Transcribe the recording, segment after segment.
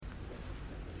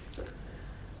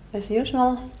As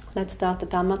usual, let's start the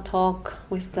Dhamma talk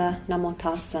with the Namo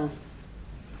Tassa.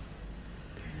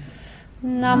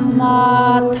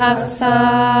 Namo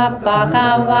Tassa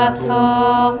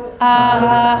Bhagavato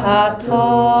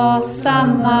Arahato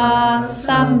Samma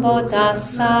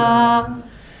Sambuddhassa.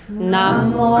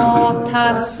 Namo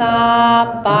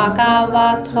Tassa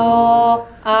Bhagavato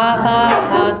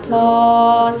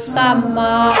Arahato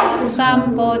Samma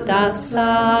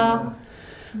Sambuddhassa.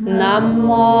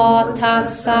 Namo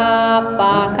Tassa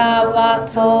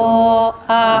Bhagavato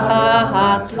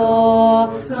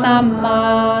Arahato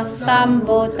Samma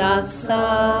Sambuddhassa.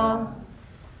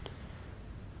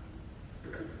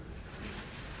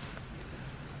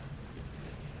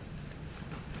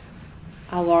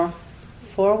 Our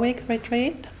 4-week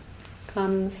retreat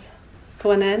comes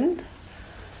to an end,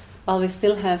 while we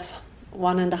still have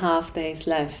 1.5 days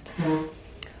left.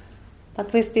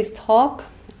 But with this talk,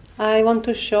 I want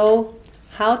to show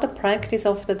how the practice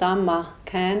of the Dhamma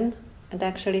can and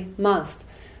actually must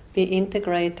be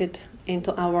integrated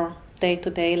into our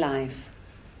day-to-day life.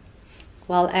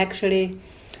 Well, actually,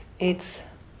 it's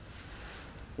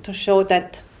to show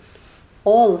that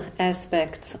all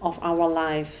aspects of our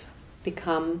life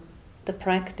become the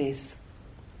practice.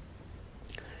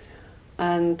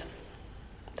 And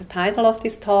the title of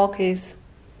this talk is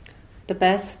The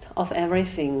Best of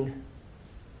Everything.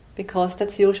 Because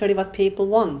that's usually what people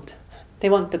want. They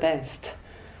want the best.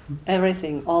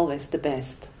 Everything, always the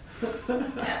best.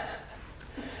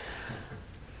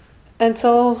 And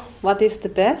so, what is the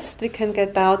best we can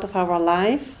get out of our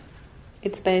life?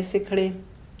 It's basically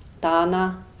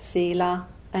dana, sila,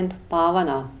 and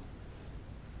bhavana.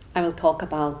 I will talk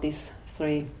about these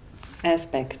 3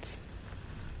 aspects.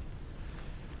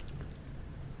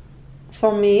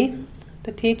 For me,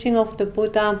 the teaching of the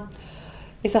Buddha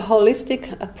is a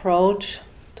holistic approach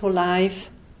to life,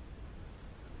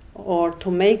 or to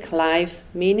make life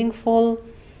meaningful,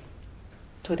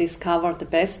 to discover the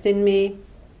best in me,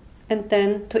 and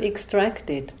then to extract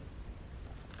it.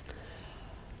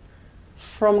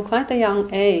 From quite a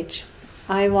young age,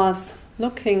 I was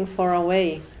looking for a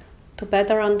way to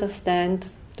better understand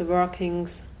the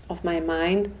workings of my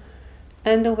mind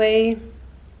and a way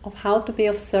of how to be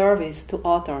of service to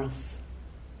others,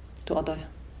 to other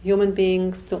human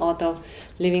beings, to other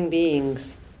living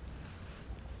beings.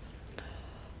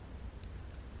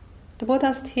 The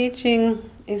Buddha's teaching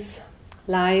is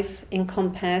life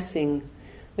encompassing,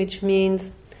 which means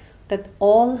that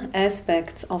all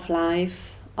aspects of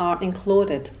life are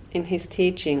included in his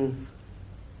teaching.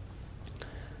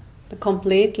 The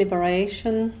complete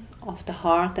liberation of the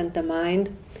heart and the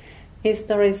mind is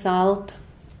the result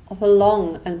of a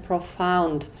long and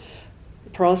profound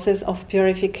process of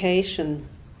purification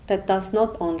that does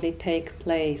not only take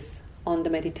place on the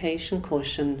meditation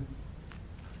cushion.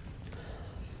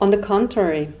 On the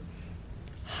contrary,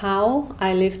 how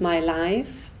I live my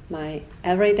life, my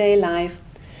everyday life,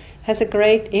 has a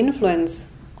great influence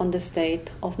on the state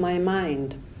of my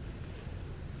mind.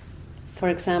 For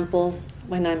example,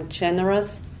 when I'm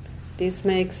generous, this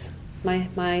makes my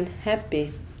mind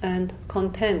happy and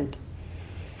content.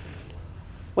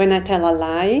 When I tell a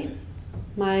lie,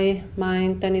 my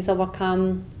mind then is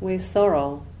overcome with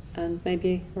sorrow and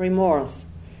maybe remorse.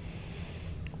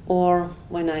 Or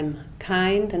when I'm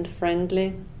kind and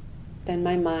friendly, then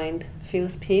my mind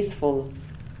feels peaceful.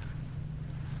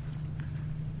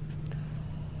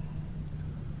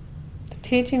 The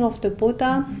teaching of the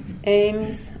Buddha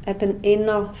aims at an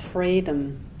inner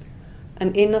freedom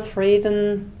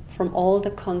from all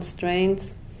the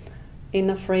constraints,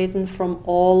 inner freedom from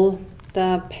all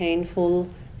the painful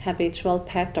habitual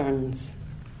patterns.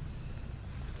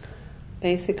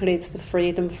 Basically, it's the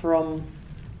freedom from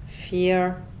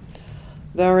fear,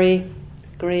 worry,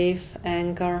 grief,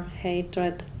 anger,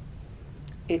 hatred.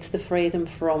 It's the freedom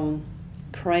from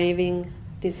craving,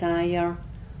 desire,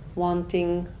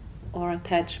 wanting, or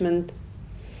attachment.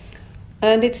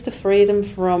 And it's the freedom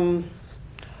from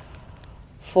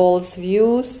false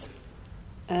views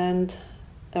and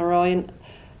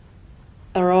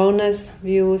erroneous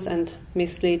views and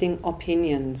misleading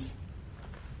opinions.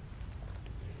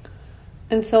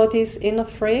 And so this inner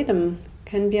freedom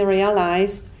can be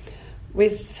realized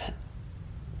with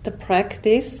the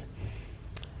practice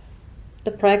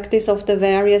of the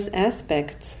various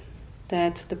aspects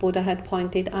that the Buddha had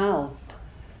pointed out,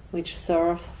 which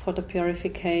serve for the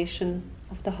purification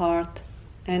of the heart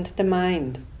and the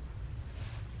mind.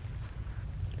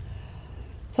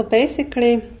 So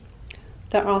basically,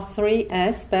 there are 3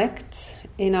 aspects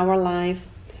in our life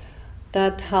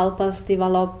that help us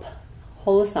develop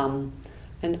wholesome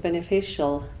and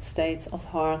beneficial states of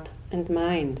heart and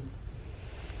mind.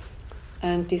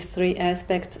 And these three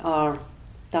aspects are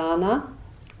dana,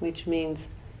 which means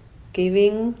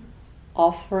giving,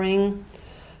 offering,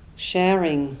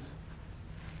 sharing.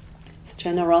 It's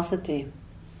generosity.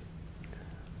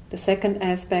 The second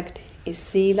aspect is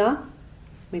sila,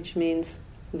 which means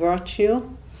virtue,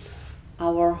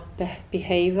 our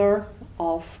behavior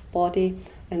of body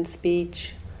and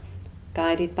speech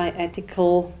guided by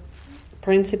ethical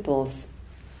principles.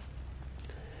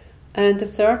 And the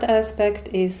third aspect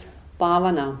is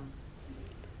bhavana,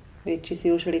 which is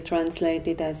usually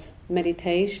translated as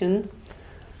meditation,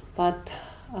 but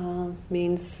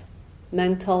means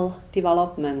mental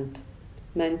development,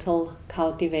 mental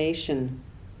cultivation.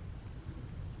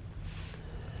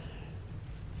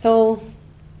 So,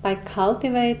 by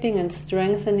cultivating and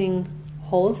strengthening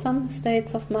wholesome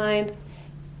states of mind,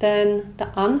 then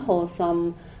the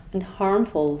unwholesome and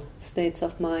harmful states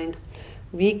of mind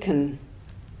weaken,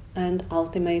 and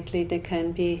ultimately they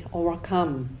can be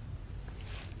overcome.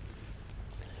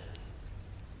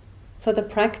 So the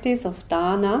practice of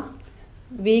dana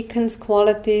weakens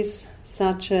qualities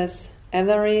such as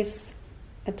avarice,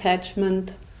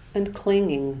 attachment, and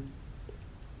clinging.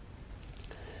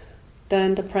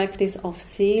 Then the practice of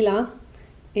sila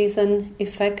is an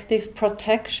effective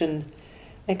protection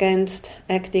against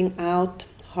acting out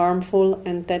harmful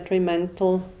and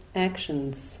detrimental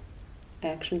actions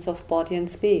of body and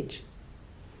speech.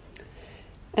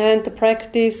 And the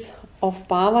practice of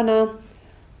bhavana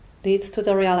leads to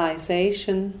the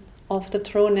realization of the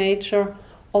true nature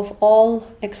of all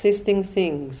existing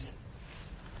things.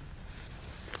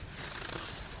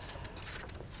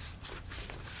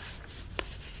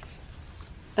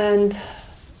 And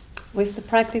with the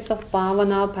practice of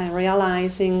bhavana, by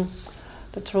realizing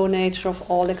the true nature of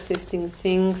all existing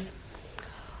things,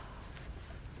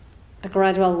 the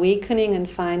gradual weakening and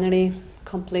finally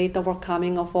complete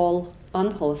overcoming of all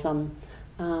unwholesome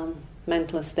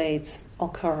mental states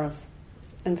occurs.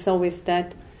 And so with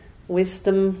that,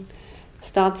 wisdom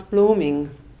starts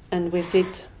blooming, and with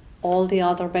it all the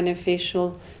other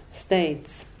beneficial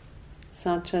states,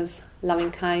 such as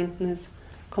loving kindness,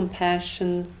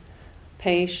 compassion,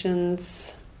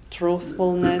 patience,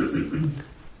 truthfulness,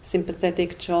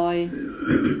 sympathetic joy,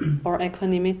 or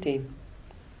equanimity.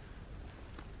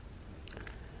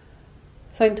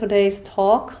 So in today's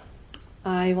talk,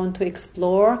 I want to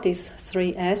explore these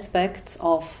three aspects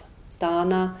of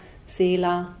dana,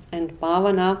 sila, and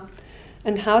bhavana,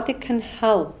 and how they can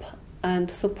help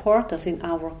and support us in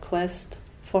our quest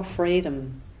for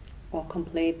freedom or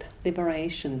complete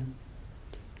liberation.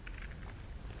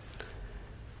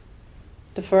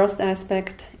 The first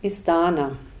aspect is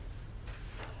dana.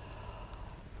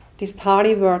 This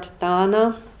Pali word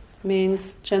dana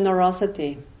means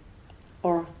generosity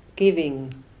or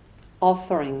giving,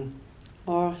 offering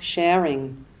or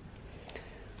sharing.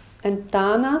 And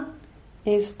dana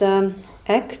is the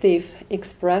active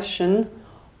expression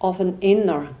of an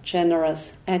inner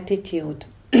generous attitude.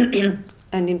 And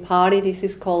in Pali this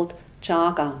is called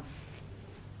jaga.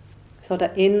 So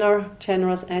the inner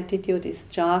generous attitude is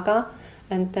jaga,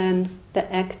 and then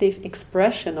the active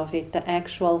expression of it, the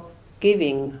actual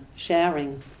giving,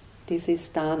 sharing, this is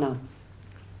dana.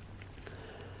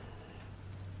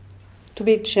 To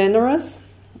be generous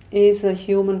is a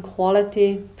human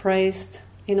quality praised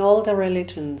in all the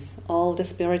religions, all the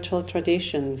spiritual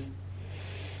traditions.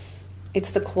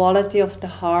 It's the quality of the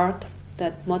heart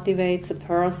that motivates a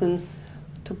person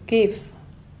to give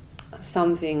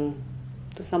something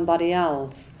to somebody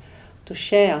else, to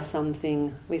share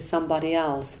something with somebody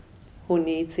else who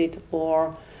needs it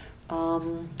or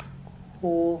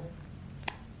who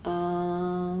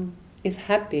is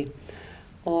happy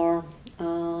or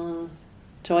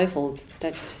joyful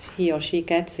that he or she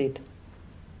gets it.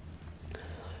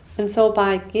 And so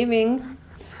by giving,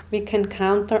 we can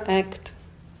counteract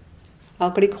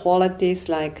ugly qualities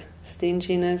like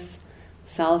stinginess,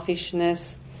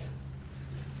 selfishness,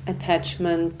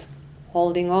 attachment,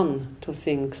 holding on to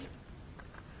things.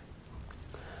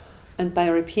 And by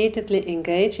repeatedly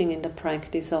engaging in the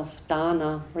practice of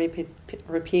dana,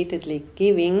 repeatedly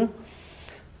giving,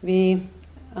 we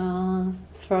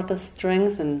further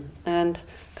strengthen and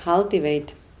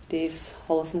cultivate this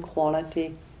wholesome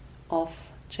quality of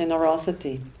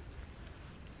generosity.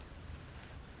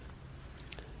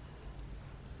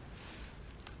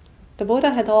 The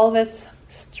Buddha had always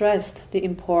stressed the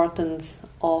importance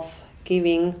of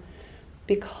giving,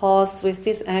 because with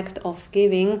this act of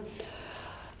giving,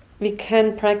 we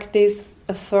can practice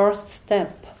a first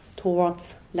step towards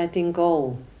letting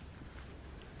go.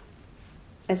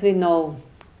 As we know,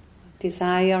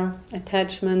 desire,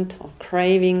 attachment, or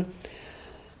craving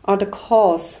are the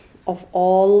cause of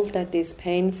all that is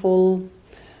painful.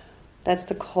 That's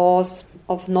the cause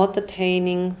of not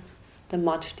attaining the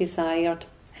much desired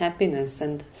happiness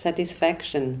and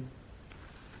satisfaction.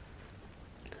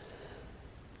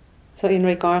 So in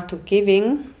regard to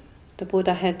giving, the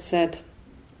Buddha had said,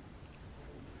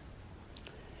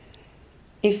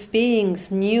 if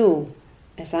beings knew,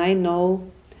 as I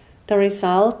know, the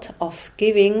result of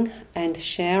giving and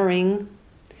sharing,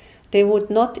 they would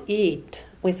not eat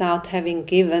without having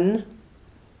given,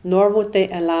 nor would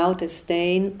they allow the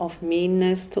stain of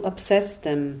meanness to obsess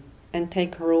them and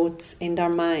take roots in their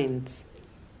minds.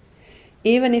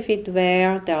 Even if it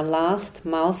were their last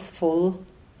mouthful,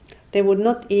 they would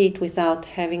not eat without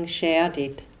having shared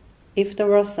it, if there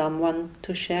were someone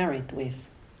to share it with.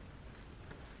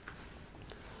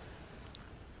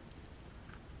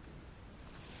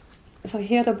 So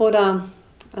here the Buddha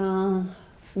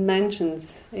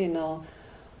mentions, the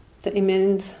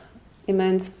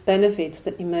immense benefits,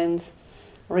 the immense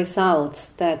results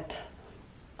that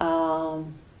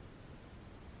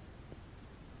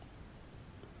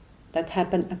that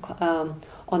happen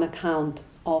on account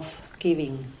of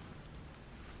giving.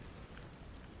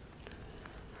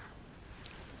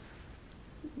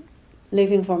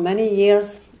 Living for many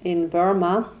years in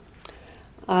Burma,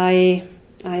 I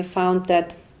found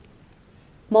that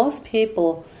most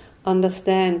people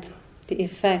understand the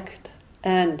effect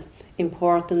and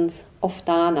importance of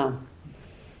dana.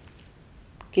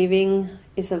 Giving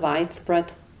is a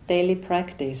widespread daily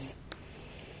practice.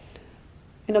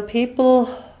 People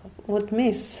would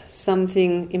miss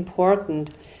something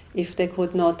important if they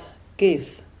could not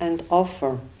give and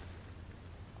offer.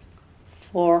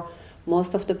 For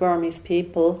most of the Burmese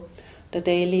people, the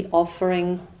daily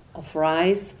offering of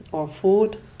rice or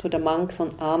food to the monks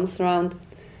on alms round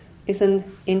is an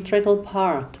integral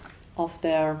part of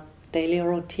their daily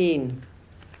routine.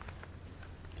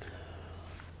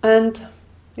 And,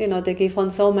 they give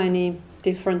on so many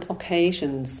different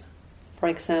occasions. For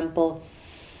example,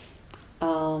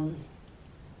 the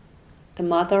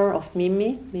mother of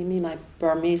Mimi, my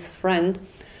Burmese friend,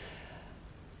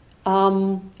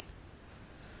 they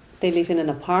live in an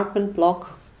apartment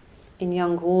block in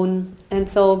Yangon, and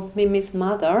so Mimi's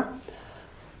mother,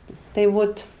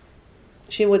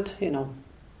 she would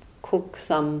cook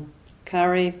some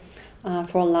curry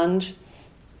for lunch,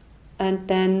 and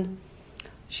then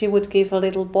she would give a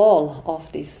little bowl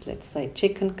of this, let's say,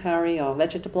 chicken curry or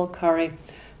vegetable curry.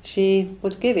 She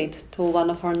would give it to one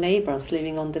of her neighbors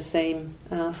living on the same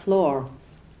floor,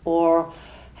 or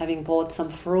having bought some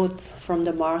fruits from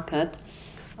the market,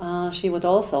 she would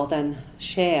also then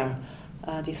share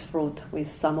this fruit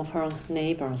with some of her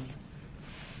neighbors.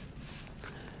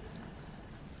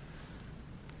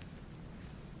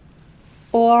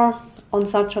 Or on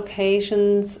such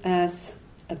occasions as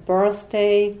a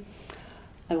birthday,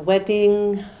 a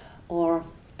wedding, or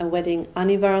a wedding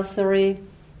anniversary,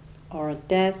 or a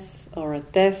death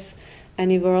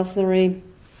anniversary,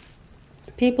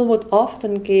 people would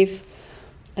often give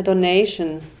a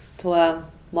donation to a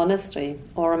monastery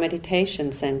or a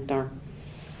meditation center.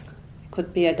 It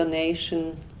could be a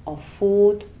donation of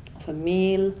food, of a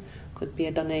meal, could be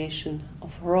a donation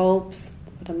of robes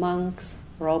for the monks,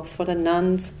 robes for the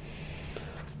nuns,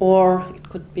 or it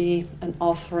could be an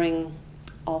offering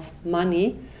of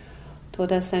money to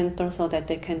the center so that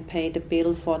they can pay the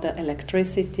bill for the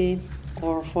electricity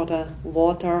or for the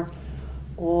water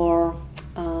or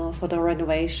for the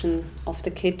renovation of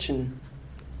the kitchen.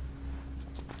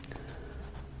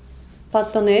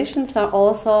 But donations are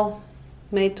also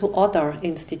made to other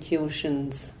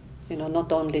institutions,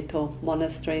 not only to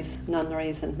monasteries,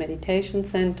 nunneries and meditation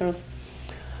centers.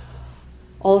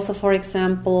 Also, for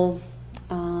example,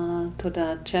 to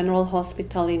the General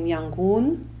Hospital in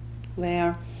Yangon,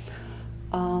 where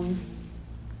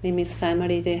Mimi's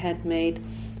family, they had made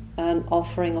an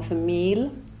offering of a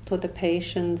meal to the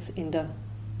patients in the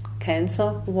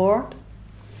cancer ward.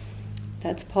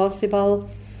 That's possible.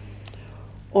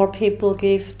 Or people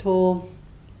give to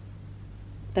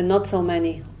the not so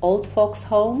many old folks'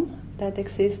 home that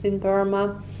exist in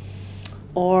Burma,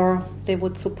 or they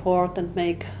would support and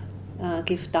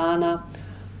give dana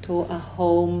to a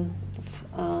home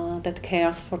that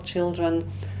cares for children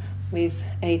with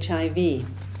HIV.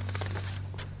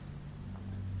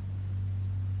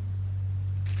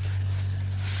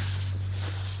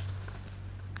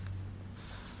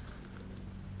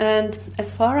 And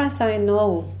as far as I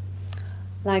know,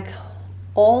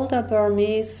 all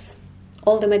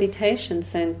the meditation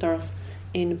centers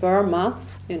in Burma,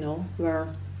 where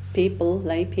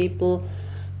lay people,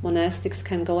 monastics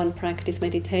can go and practice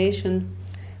meditation,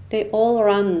 they all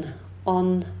run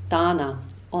on dana,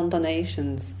 on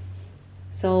donations.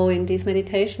 So in these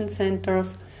meditation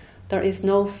centers, there is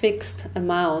no fixed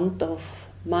amount of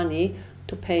money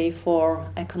to pay for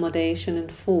accommodation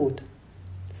and food.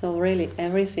 So really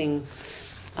everything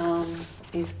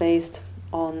is based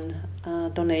on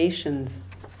donations.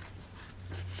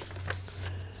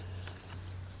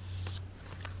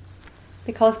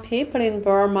 Because people in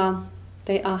Burma,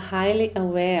 they are highly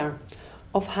aware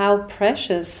of how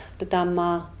precious the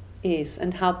Dhamma is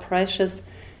and how precious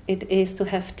it is to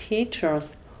have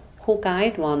teachers who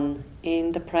guide one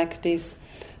in the practice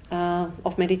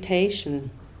of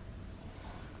meditation.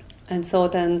 And so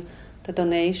then the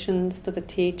donations to the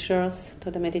teachers,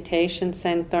 to the meditation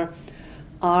center,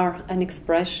 are an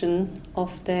expression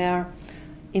of their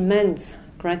immense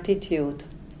gratitude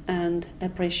and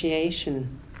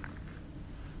appreciation.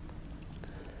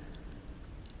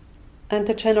 And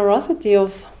the generosity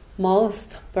of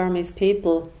most Burmese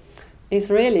people is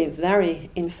really very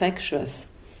infectious.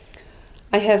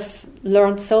 I have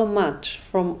learned so much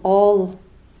from all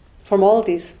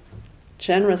these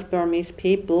generous Burmese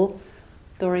people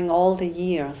during all the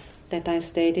years that I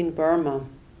stayed in Burma.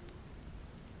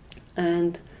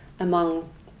 And among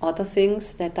other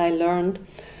things that I learned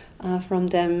from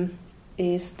them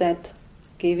is that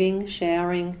giving,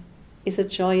 sharing is a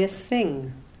joyous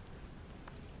thing.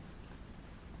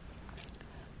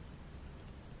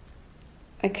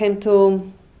 I came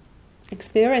to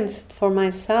experience for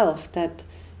myself that,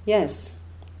 yes,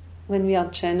 when we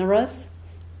are generous,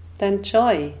 then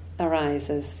joy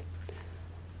arises.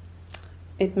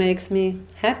 It makes me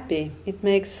happy. It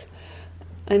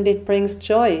brings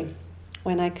joy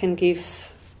when I can give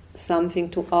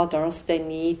something to others they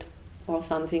need or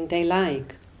something they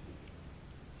like.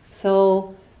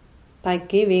 So by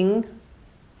giving,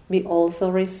 we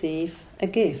also receive a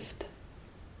gift,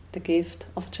 the gift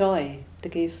of joy, the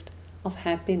gift of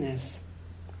happiness.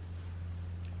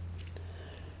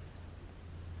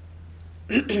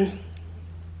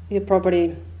 You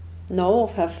probably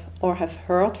know or have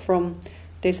heard from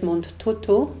Desmond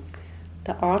Tutu,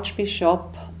 the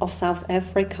Archbishop of South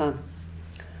Africa,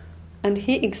 and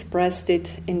he expressed it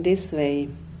in this way.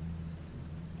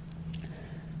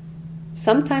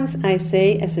 Sometimes I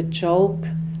say as a joke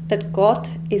that God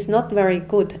is not very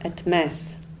good at math,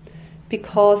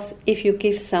 because if you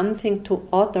give something to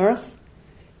others,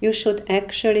 you should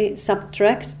actually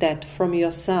subtract that from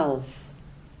yourself.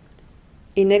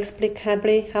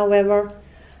 Inexplicably, however,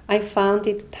 I found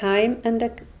it time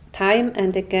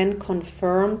and again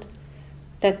confirmed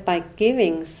that by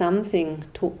giving something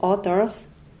to others,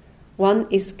 one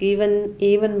is given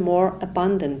even more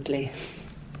abundantly.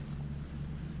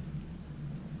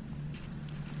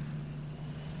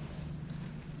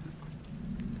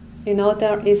 You know,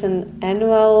 there is an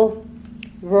annual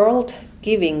World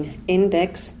Giving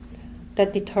Index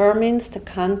that determines the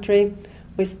country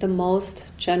with the most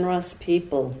generous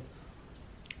people.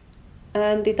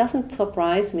 And it doesn't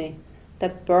surprise me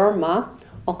that Burma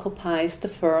occupies the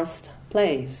first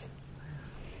place.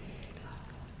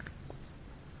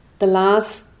 The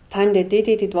last time they did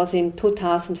it was in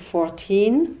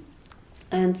 2014,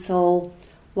 and so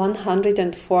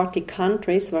 140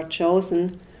 countries were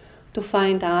chosen to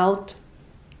find out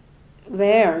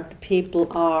where the people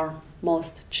are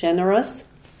most generous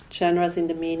in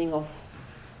the meaning of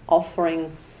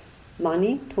offering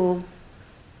money to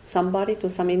somebody, to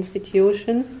some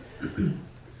institution,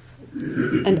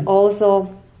 and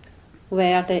also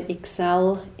where they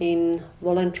excel in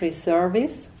voluntary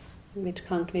service, which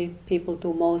country people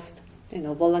do most,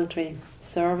 voluntary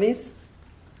service,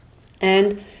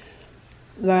 and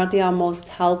where they are most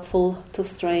helpful to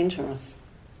strangers.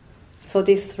 So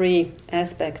these three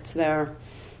aspects were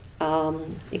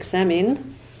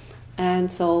examined,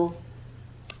 and so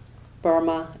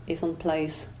Burma is on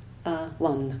place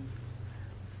 1.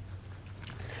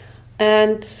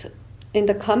 And in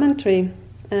the commentary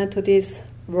to this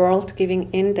World Giving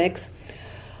Index,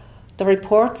 the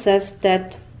report says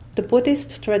that the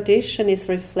Buddhist tradition is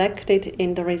reflected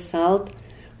in the result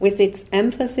with its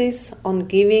emphasis on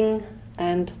giving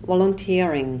and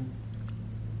volunteering.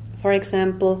 For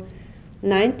example,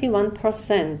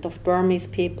 91% of Burmese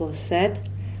people said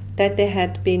that they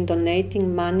had been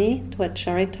donating money to a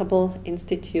charitable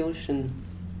institution.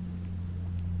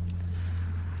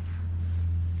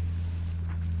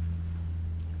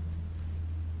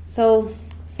 So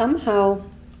somehow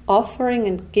offering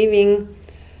and giving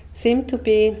seem to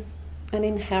be an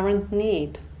inherent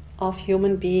need of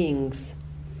human beings.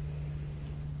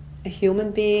 A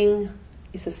human being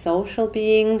is a social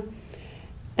being,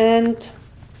 and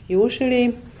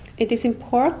usually it is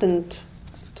important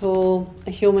to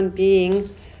a human being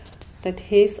that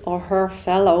his or her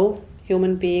fellow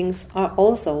human beings are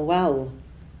also well.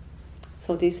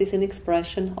 So this is an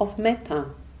expression of metta,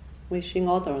 wishing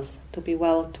others to be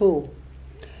well too.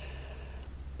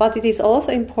 But it is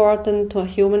also important to a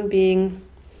human being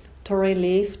to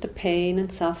relieve the pain and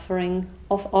suffering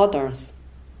of others.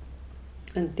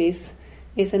 And this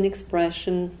is an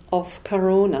expression of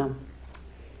karuna.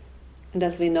 And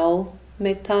as we know,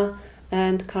 metta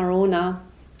and karuna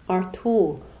are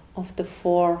two of the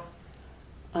four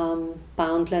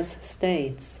boundless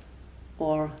states,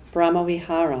 or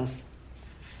brahmaviharas.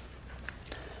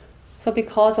 So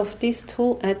because of these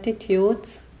two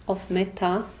attitudes of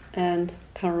metta and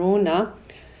karuna,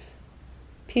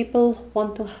 people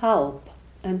want to help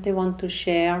and they want to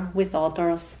share with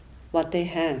others what they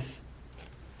have.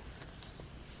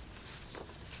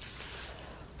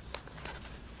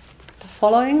 The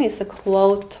following is a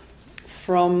quote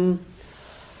from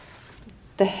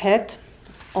the head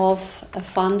of a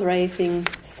fundraising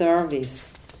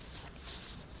service.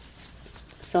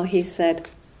 So he said,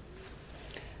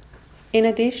 "In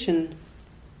addition,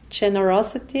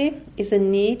 generosity is a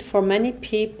need for many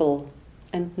people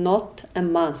and not a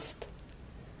must.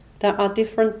 There are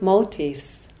different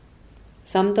motives.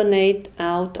 Some donate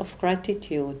out of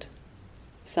gratitude,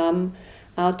 some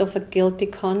out of a guilty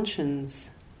conscience,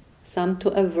 some to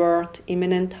avert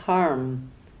imminent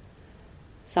harm,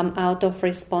 some out of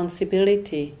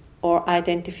responsibility or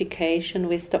identification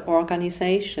with the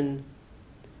organization.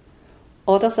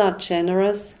 Others are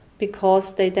generous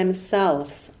because they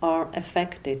themselves are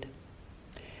affected.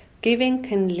 Giving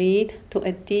can lead to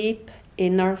a deep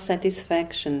inner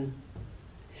satisfaction.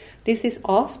 This is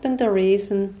often the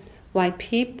reason why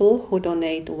people who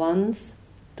donate once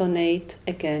donate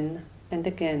again and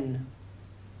again."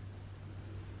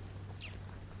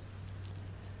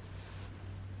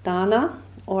 Dana,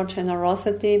 or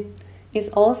generosity, is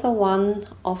also one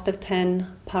of the 10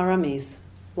 paramis,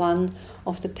 one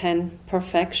of the 10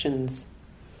 perfections.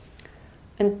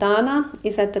 And dana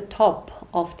is at the top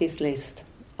of this list,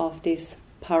 of these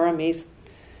paramis,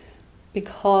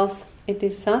 because it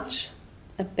is such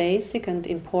a basic and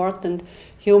important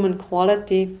human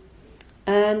quality,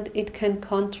 and it can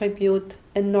contribute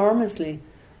enormously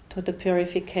to the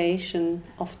purification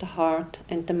of the heart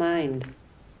and the mind.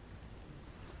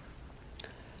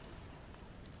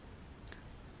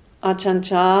 Ajahn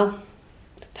Chah,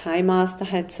 the Thai master,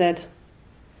 had said,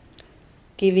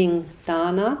 "Giving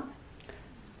dana,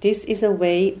 this is a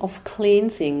way of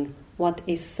cleansing what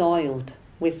is soiled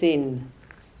within."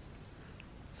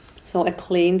 So a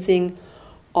cleansing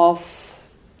of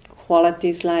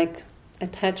qualities like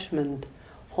attachment,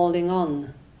 holding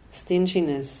on,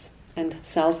 stinginess, and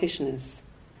selfishness.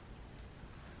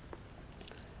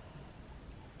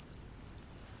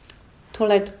 To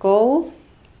let go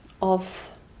of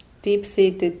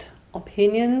deep-seated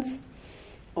opinions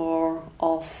or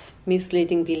of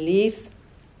misleading beliefs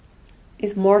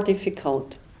is more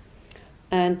difficult.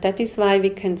 And that is why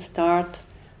we can start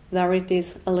where it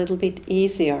is a little bit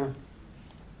easier.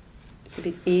 It's a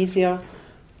bit easier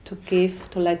to give,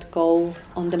 to let go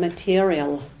on the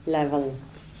material level.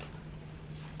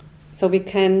 So we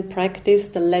can practice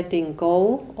the letting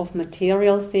go of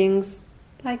material things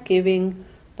by giving,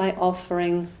 by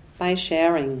offering, by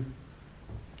sharing.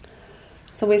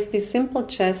 So with this simple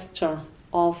gesture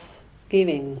of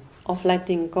giving, of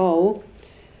letting go,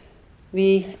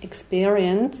 we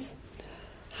experience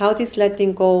how this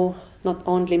letting go not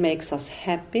only makes us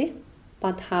happy,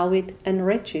 but how it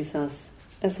enriches us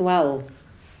as well.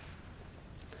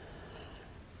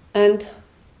 And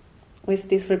with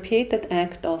this repeated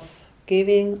act of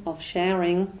giving, of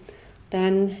sharing,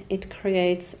 then it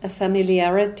creates a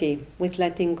familiarity with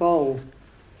letting go.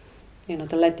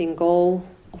 The letting go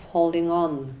of holding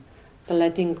on, the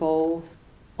letting go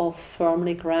of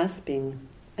firmly grasping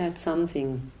at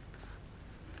something.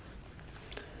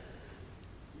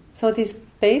 So this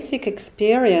basic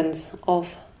experience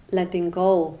of letting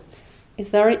go is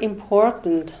very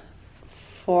important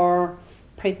for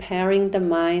preparing the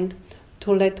mind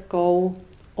to let go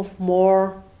of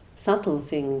more subtle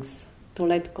things, to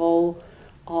let go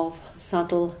of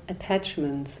subtle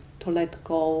attachments, to let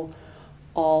go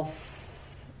of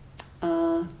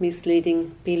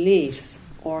misleading beliefs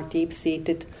or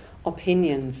deep-seated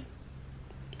opinions.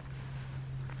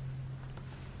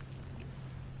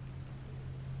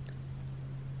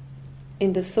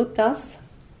 In the suttas,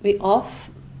 we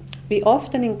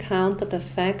often encounter the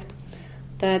fact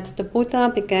that the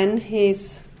Buddha began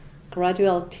his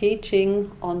gradual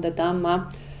teaching on the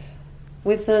Dhamma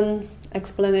with an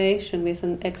explanation, with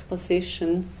an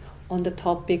exposition on the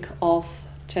topic of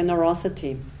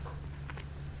generosity.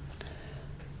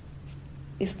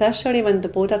 especially when the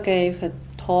Buddha gave a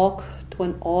talk to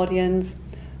an audience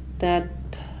that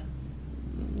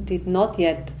did not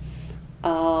yet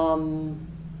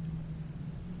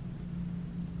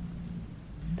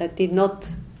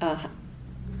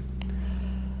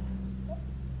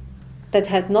that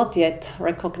had not yet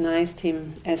recognized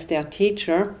him as their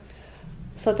teacher.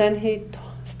 So then he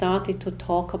started to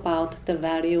talk about the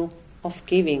value of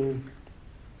giving.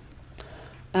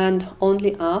 And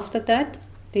only after that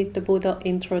did the Buddha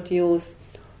introduce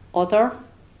other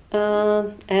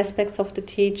aspects of the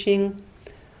teaching,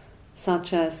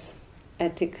 such as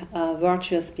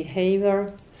virtuous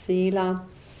behavior, sila,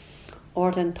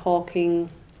 or then talking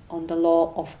on the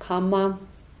law of karma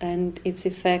and its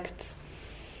effects,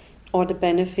 or the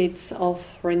benefits of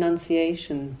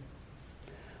renunciation.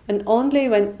 And only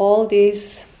when all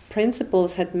these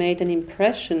principles had made an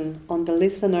impression on the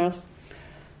listeners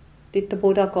did the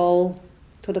Buddha go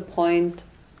to the point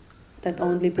that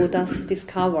only Buddhas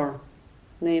discover,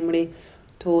 namely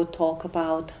to talk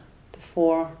about the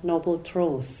Four Noble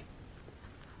Truths.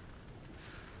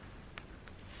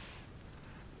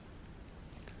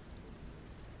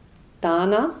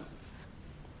 Dana,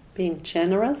 being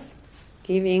generous,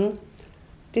 giving,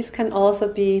 this can also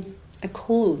be a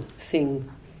cool thing,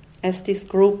 as this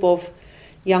group of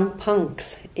young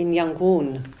punks in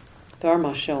Yangon,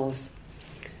 Burma shows.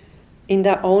 In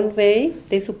their own way,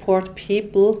 they support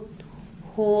people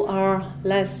who are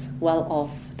less well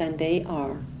off than they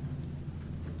are.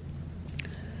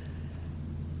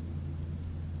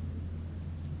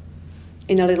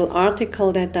 In a little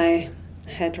article that I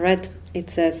had read, it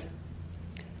says,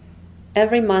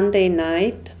 every Monday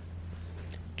night,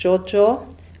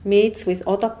 Jojo meets with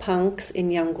other punks in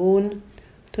Yangon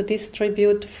to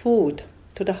distribute food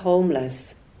to the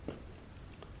homeless.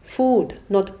 Food,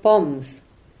 not bombs,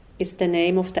 is the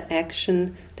name of the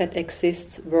action that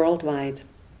exists worldwide.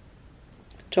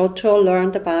 Jojo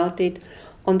learned about it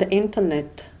on the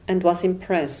internet and was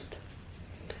impressed.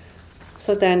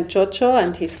 So then Jojo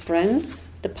and his friends,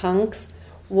 the punks,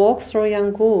 walk through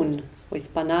Yangon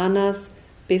with bananas,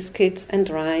 biscuits and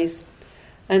rice,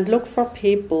 and look for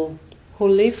people who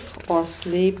live or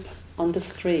sleep on the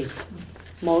street,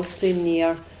 mostly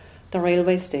near the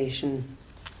railway station.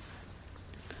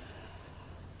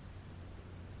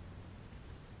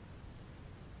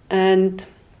 And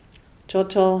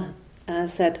Jojo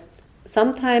said,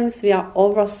 sometimes we are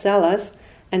overzealous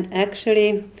and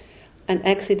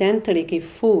accidentally give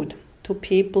food to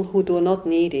people who do not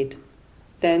need it.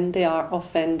 Then they are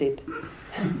offended.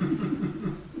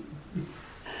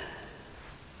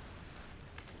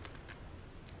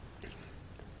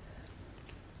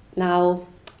 Now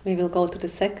we will go to the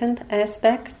second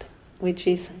aspect, which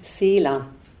is sila.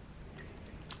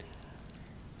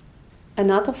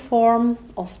 Another form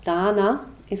of dana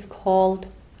is called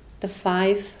the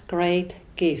 5 great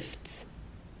gifts.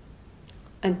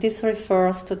 And this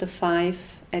refers to the 5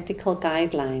 ethical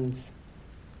guidelines.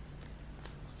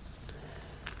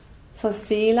 So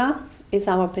sila is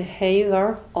our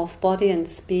behavior of body and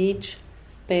speech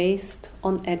based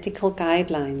on ethical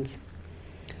guidelines.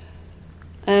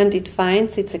 And it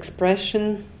finds its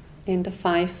expression in the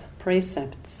 5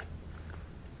 precepts.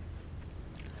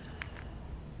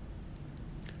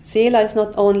 Sila is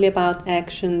not only about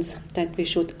actions that we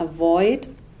should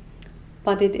avoid,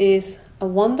 but it is a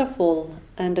wonderful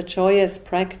and a joyous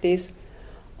practice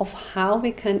of how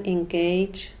we can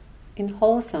engage in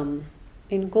wholesome,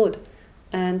 in good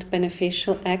and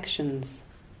beneficial actions.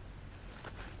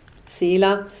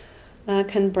 Sila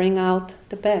can bring out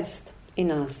the best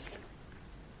in us.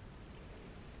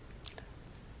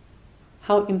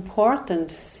 How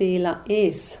important sila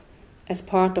is as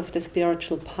part of the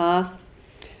spiritual path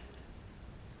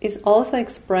is also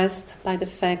expressed by the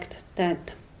fact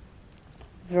that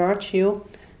virtue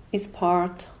is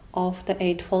part of the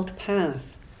Eightfold Path.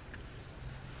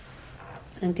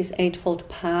 And this Eightfold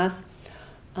Path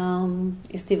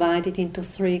is divided into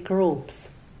 3 groups.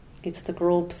 It's the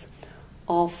groups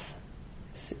of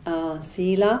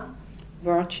sila,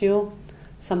 virtue,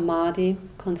 samadhi,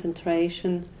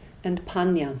 concentration, and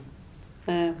panya,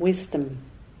 wisdom.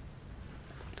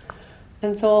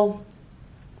 And so,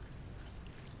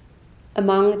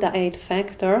 among the 8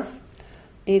 factors,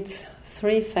 it's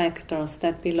 3 factors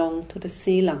that belong to the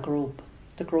sila group,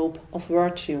 the group of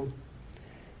virtue.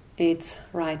 It's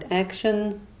right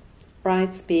action,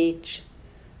 right speech,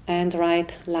 and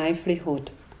right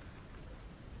livelihood.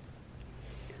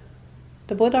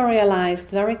 The Buddha realized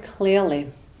very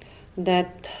clearly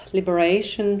that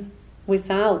liberation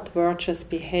without virtuous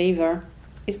behavior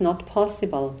is not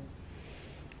possible.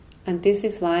 And this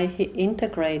is why he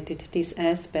integrated this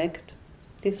aspect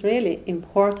this really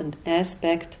important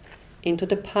aspect into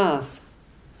the path.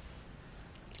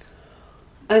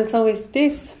 And so with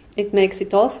this, it makes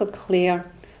it also clear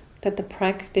that the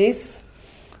practice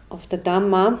of the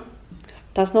Dhamma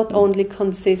does not only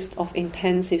consist of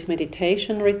intensive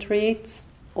meditation retreats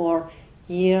or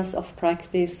years of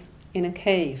practice in a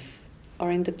cave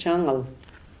or in the jungle.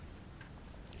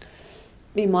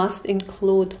 We must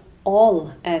include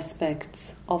all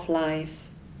aspects of life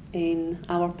in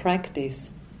our practice.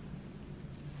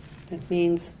 That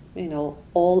means,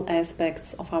 all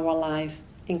aspects of our life,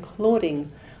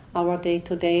 including our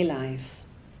day-to-day life,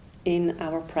 in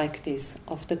our practice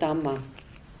of the Dhamma.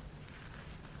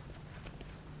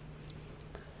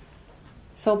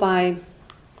 So by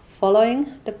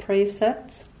following the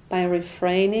precepts, by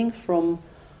refraining from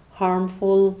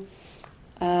harmful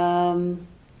and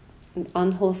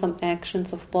unwholesome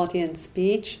actions of body and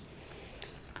speech,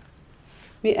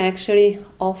 we actually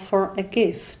offer a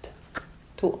gift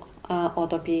to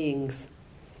other beings.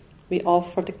 We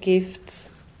offer the gifts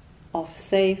of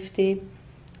safety,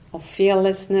 of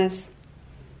fearlessness,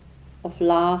 of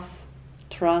love,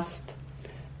 trust,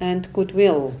 and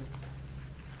goodwill.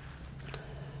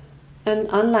 And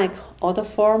unlike other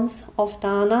forms of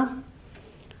dana,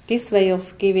 this way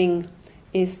of giving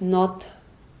is not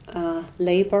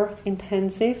labor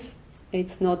intensive,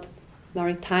 it's not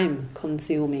very time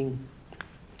consuming.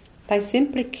 By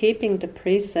simply keeping the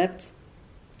precepts,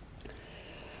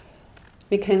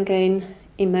 we can gain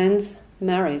immense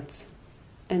merits,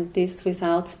 and this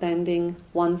without spending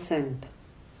 1 cent.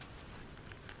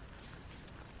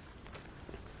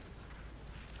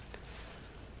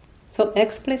 So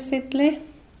explicitly,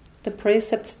 the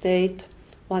precepts state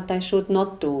what I should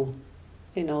not do.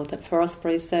 The first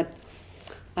precept,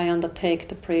 I undertake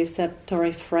the precept to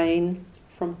refrain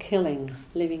from killing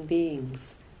living beings.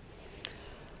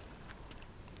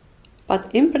 But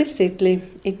implicitly,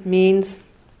 it means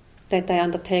that I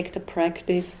undertake the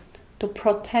practice to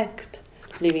protect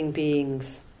living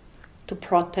beings, to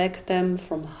protect them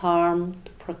from harm,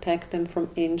 to protect them from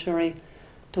injury,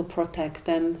 to protect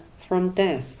them from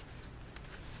death.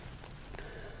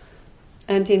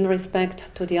 And in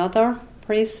respect to the other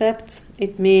precepts,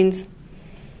 it means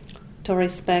to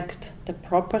respect the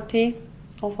property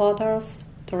of others,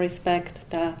 to respect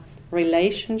the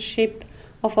relationship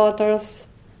of others,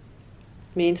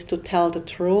 means to tell the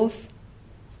truth,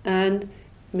 and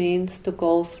means to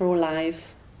go through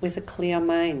life with a clear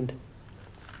mind.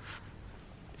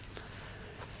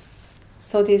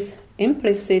 So this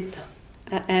implicit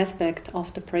aspect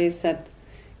of the precept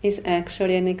is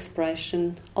actually an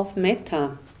expression of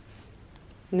metta,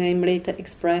 namely the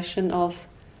expression of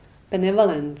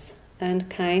benevolence and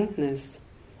kindness,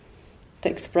 the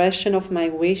expression of my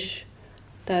wish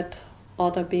that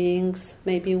other beings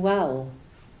may be well,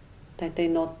 that they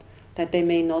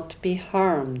may not be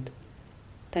harmed,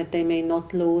 that they may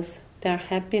not lose their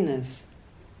happiness,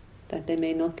 that they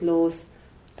may not lose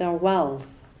their wealth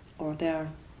or their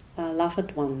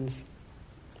loved ones.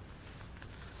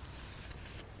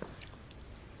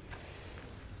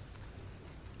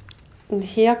 And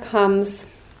here comes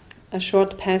a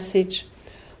short passage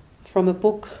from a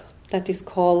book that is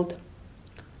called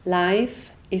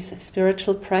Life is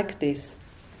Spiritual Practice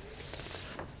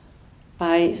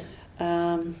by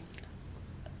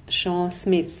Sean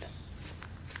Smith.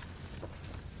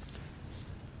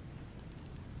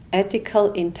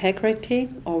 Ethical integrity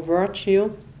or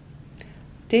virtue,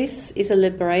 this is a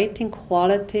liberating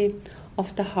quality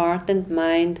of the heart and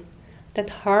mind that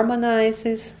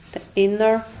harmonizes the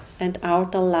inner and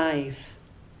outer life.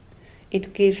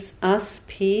 It gives us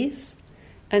peace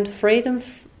and freedom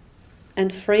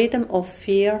of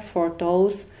fear for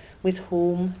those with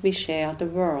whom we share the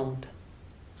world.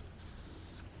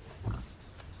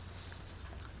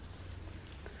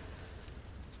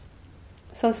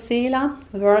 So sila,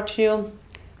 virtue,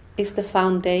 is the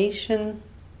foundation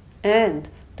and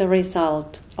the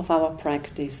result of our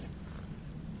practice.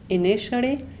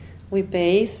 Initially, we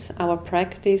base our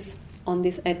practice on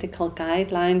these ethical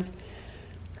guidelines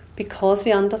because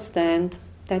we understand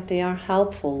that they are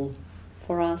helpful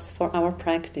for us, for our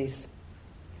practice.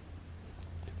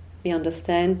 We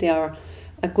understand they are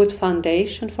a good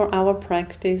foundation for our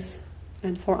practice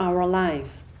and for our life.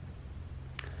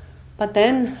 But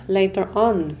then, later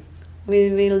on,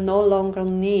 we will no longer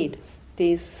need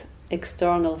this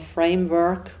external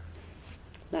framework,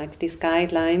 like these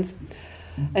guidelines,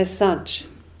 as such,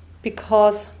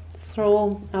 because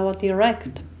through our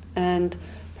direct and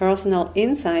personal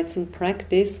insights in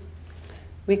practice,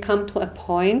 we come to a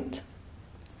point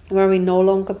where we no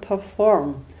longer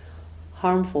perform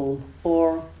harmful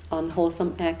or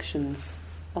unwholesome actions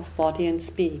of body and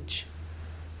speech.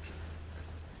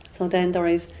 So then there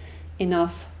is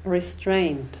enough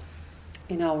restraint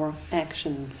in our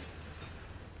actions.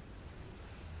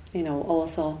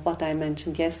 Also what I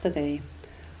mentioned yesterday,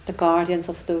 the guardians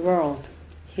of the world,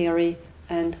 Hiri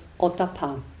and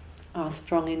Ottappa, are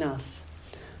strong enough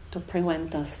to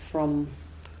prevent us from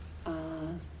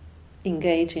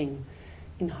engaging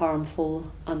in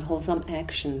harmful, unwholesome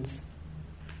actions.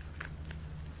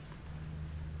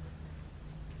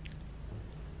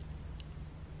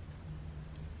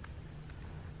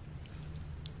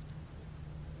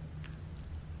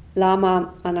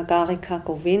 Lama Anagarika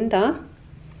Govinda,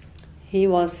 he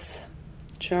was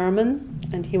German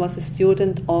and he was a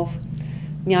student of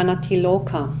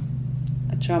Jnanatiloka,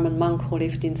 a German monk who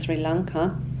lived in Sri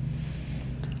Lanka.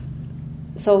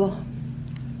 So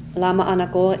Lama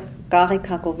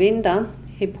Anagarika Govinda,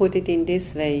 he put it in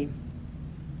this way.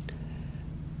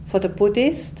 For the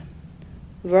Buddhist,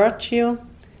 virtue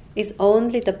is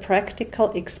only the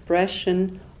practical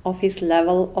expression of his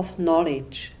level of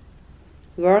knowledge.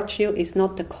 Virtue is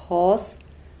not the cause,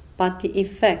 but the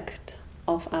effect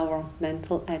of our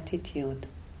mental attitude.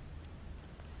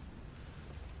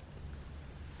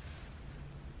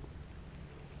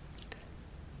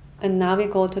 And now we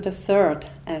go to the third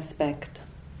aspect,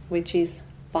 which is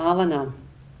bhavana,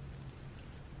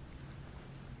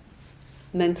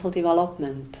 mental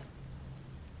development,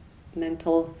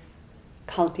 mental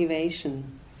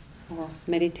cultivation or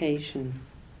meditation.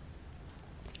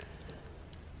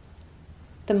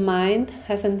 The mind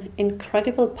has an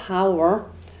incredible power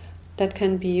that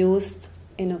can be used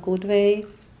in a good way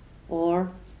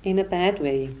or in a bad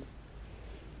way.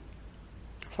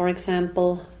 For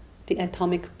example, the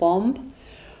atomic bomb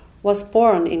was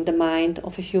born in the mind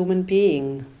of a human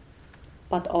being,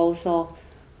 but also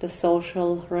the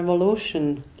social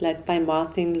revolution led by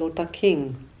Martin Luther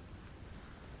King.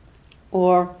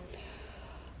 Or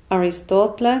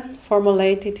Aristotle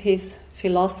formulated his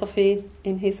philosophy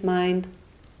in his mind,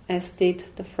 as did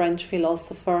the French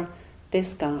philosopher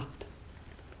Descartes.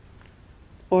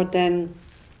 Or then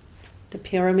the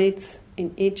pyramids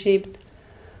in Egypt,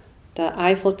 the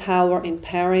Eiffel Tower in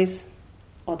Paris,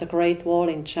 or the Great Wall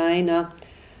in China,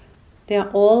 were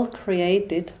all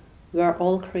created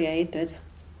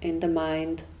in the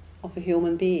mind of a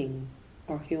human being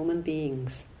or human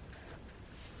beings.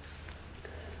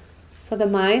 So the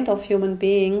mind of human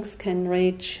beings can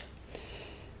reach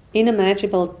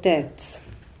unimaginable depths.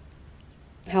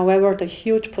 However, the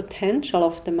huge potential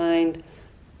of the mind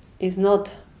is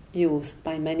not used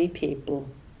by many people.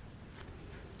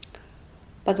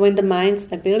 But when the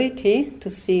mind's ability to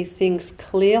see things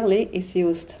clearly is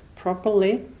used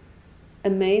properly,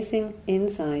 amazing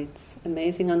insights,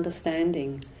 amazing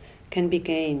understanding can be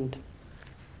gained.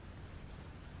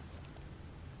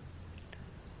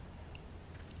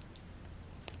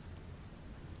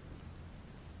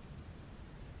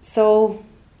 So,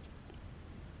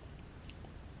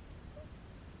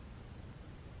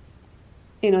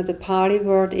 the Pali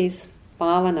word is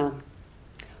bhavana,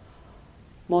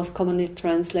 most commonly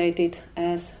translated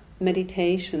as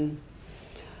meditation.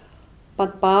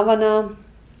 But bhavana,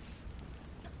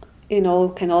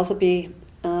 can also be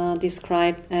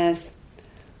described as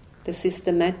the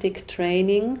systematic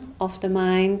training of the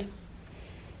mind,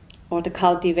 or the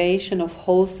cultivation of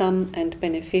wholesome and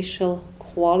beneficial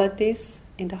qualities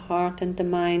in the heart and the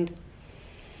mind,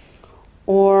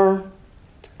 or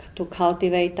to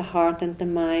cultivate the heart and the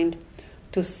mind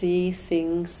to see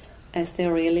things as they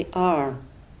really are.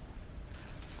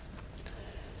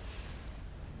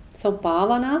 So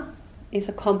bhavana is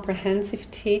a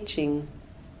comprehensive training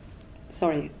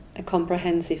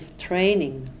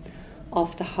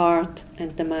of the heart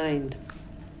and the mind.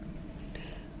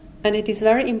 And it is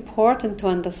very important to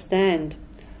understand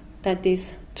that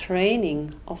this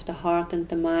training of the heart and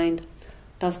the mind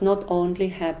does not only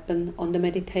happen on the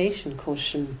meditation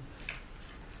cushion.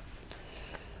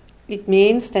 It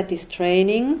means that this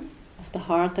training of the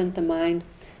heart and the mind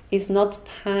is not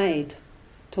tied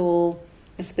to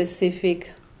a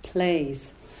specific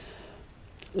place,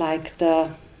 like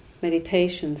the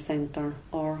meditation center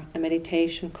or a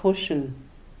meditation cushion.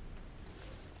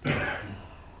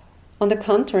 On the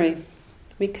contrary,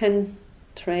 we can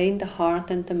train the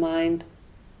heart and the mind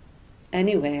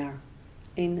anywhere,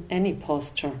 in any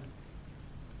posture.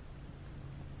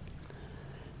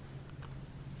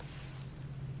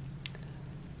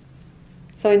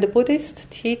 So in the Buddhist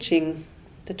teaching,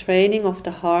 the training of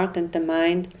the heart and the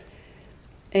mind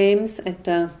aims at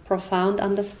the profound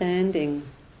understanding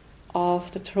of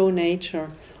the true nature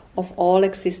of all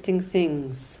existing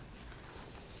things,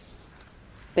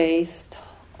 based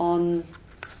on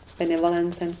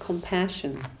benevolence and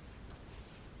compassion.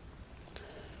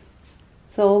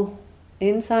 So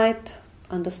insight,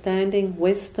 understanding,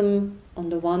 wisdom on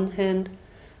the one hand,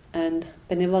 and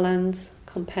benevolence,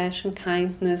 compassion,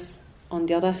 kindness on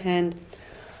the other hand,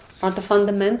 are the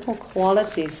fundamental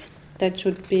qualities that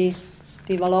should be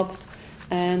developed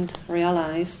and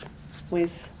realized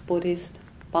with Buddhist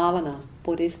bhavana,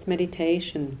 Buddhist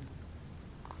meditation.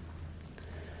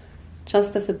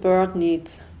 Just as a bird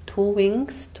needs 2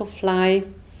 wings to fly,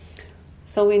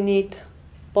 so we need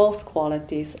both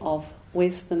qualities of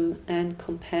wisdom and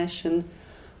compassion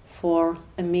for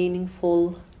a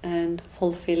meaningful and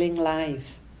fulfilling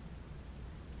life.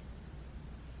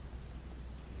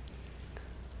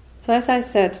 So as I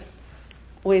said,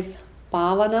 with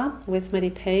bhavana, with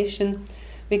meditation,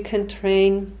 we can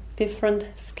train different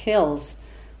skills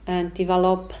and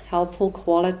develop helpful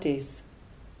qualities.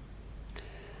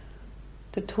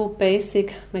 The 2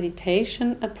 basic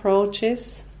meditation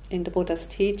approaches in the Buddha's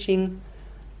teaching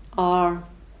are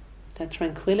the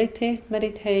tranquility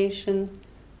meditation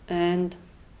and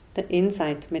the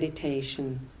insight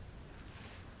meditation.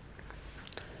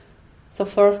 So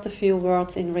first a few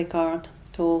words in regard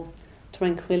to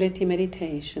tranquility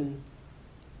meditation.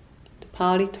 The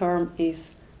Pali term is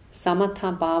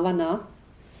samatha bhavana,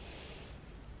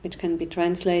 which can be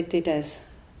translated as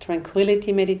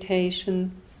tranquility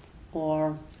meditation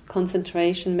or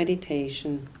concentration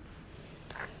meditation.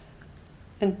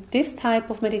 And this type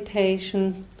of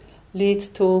meditation leads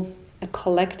to a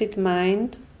collected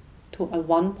mind, to a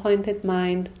one-pointed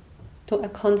mind, to a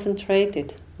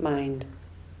concentrated mind.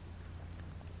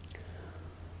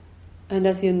 And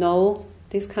as you know,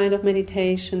 this kind of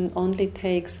meditation only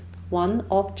takes one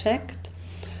object,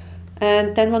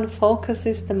 and then one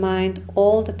focuses the mind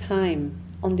all the time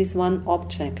on this one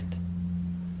object.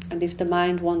 And if the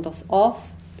mind wanders off,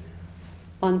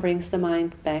 one brings the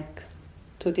mind back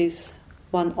to this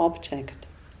one object.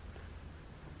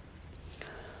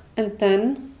 And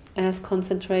then, as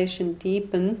concentration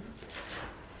deepens,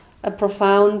 a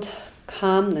profound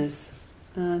calmness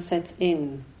sets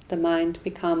in. The mind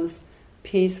becomes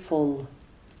peaceful,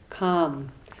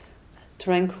 calm,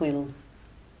 tranquil.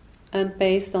 And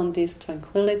based on this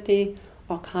tranquility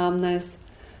or calmness,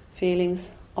 feelings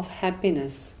of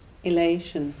happiness,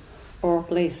 elation, or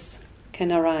bliss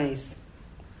can arise.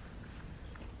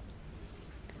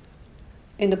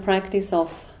 In the practice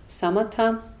of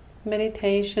samatha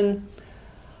meditation,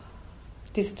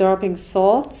 disturbing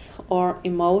thoughts or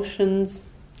emotions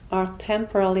are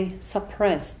temporarily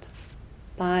suppressed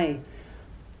by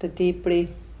the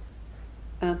deeply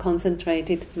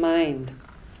concentrated mind.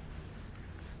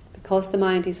 Because the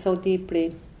mind is so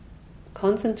deeply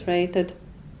concentrated,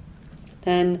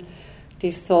 then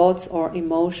these thoughts or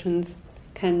emotions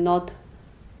cannot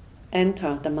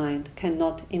enter the mind,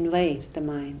 cannot invade the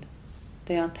mind.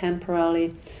 They are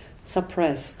temporarily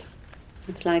suppressed.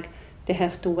 It's like they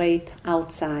have to wait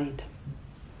outside.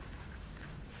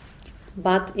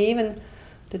 But even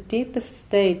the deepest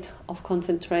state of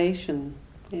concentration,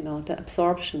 the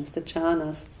absorptions, the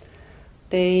jhanas,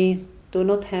 they do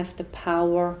not have the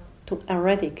power to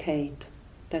eradicate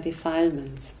the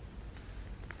defilements.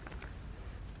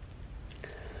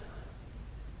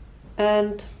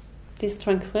 And this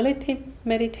tranquility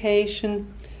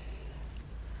meditation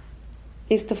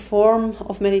is the form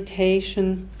of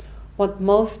meditation what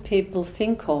most people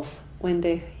think of when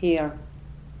they hear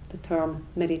the term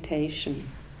meditation.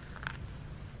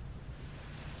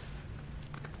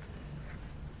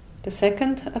 The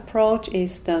second approach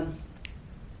is the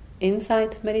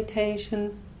insight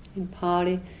meditation. In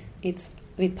Pali, it's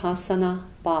vipassana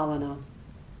bhavana.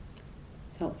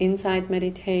 So insight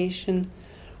meditation,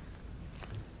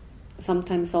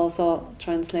 sometimes also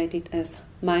translated as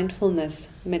mindfulness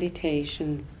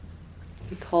meditation,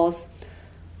 because,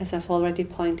 as I've already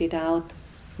pointed out,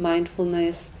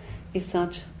 mindfulness is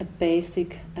such a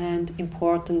basic and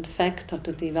important factor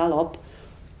to develop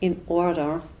in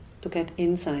order to get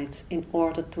insights, in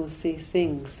order to see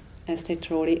things as they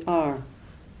truly are.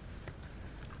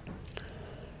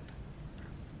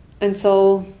 And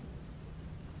so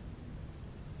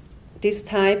this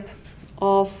type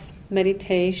of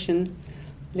meditation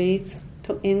leads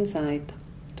to insight,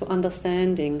 to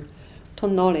understanding, to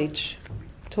knowledge,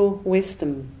 to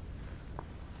wisdom.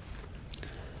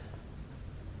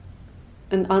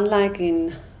 And unlike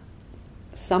in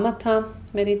samatha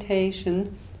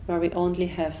meditation, where we only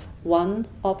have one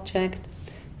object,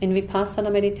 in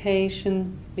vipassana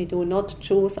meditation we do not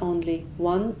choose only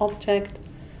one object,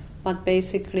 but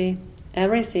basically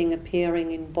everything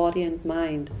appearing in body and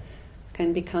mind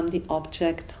can become the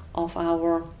object of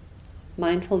our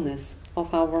mindfulness,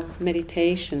 of our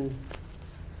meditation.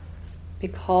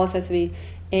 Because as we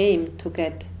aim to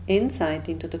get insight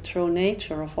into the true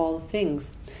nature of all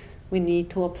things, we need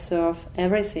to observe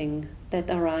everything that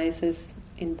arises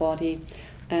in body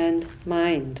and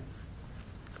mind.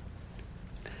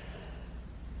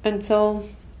 And so,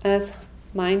 as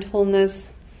mindfulness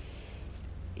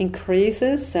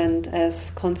increases and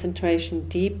as concentration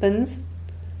deepens,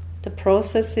 the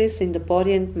processes in the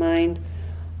body and mind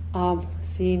are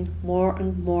seen more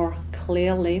and more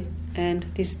clearly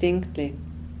and distinctly.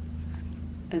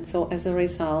 And so as a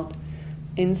result,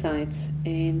 insights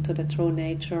into the true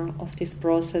nature of these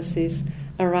processes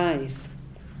arise.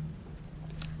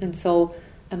 And so,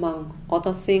 among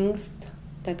other things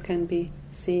that can be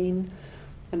seen,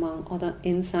 among other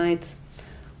insights,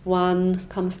 one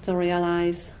comes to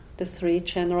realize the three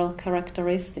general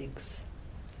characteristics.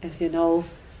 As you know,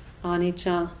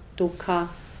 anicca, dukkha,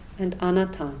 and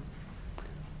anatta.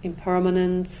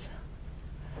 Impermanence,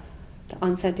 the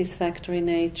unsatisfactory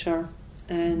nature,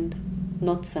 and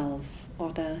not self,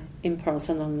 or the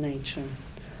impersonal nature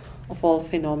of all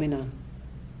phenomena.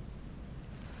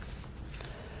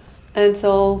 And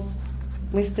so,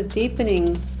 with the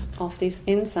deepening of these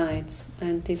insights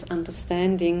and this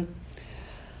understanding,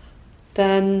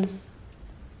 then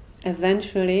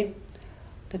eventually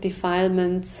the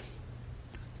defilements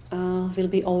will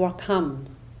be overcome,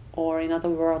 or in other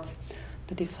words,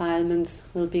 the defilements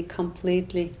will be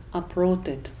completely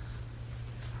uprooted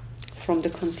from the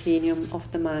continuum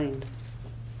of the mind.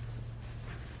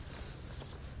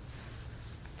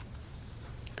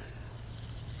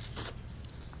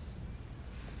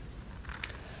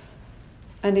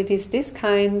 And it is this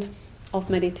kind of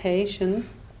meditation,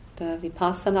 the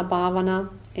vipassana-bhavana,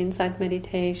 insight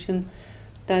meditation,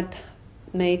 that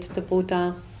made the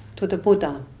Buddha to the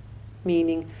Buddha,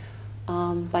 meaning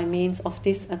by means of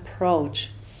this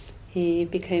approach he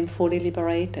became fully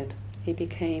liberated, he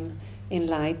became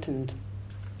enlightened.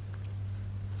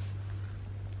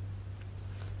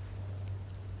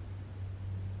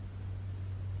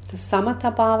 The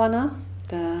samatha-bhavana,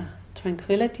 the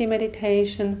tranquility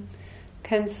meditation,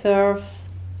 can serve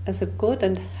as a good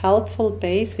and helpful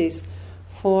basis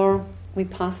for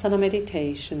vipassana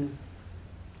meditation.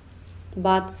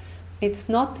 But it's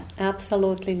not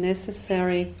absolutely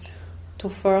necessary to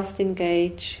first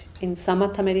engage in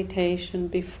samatha meditation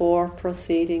before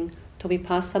proceeding to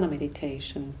vipassana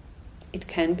meditation. It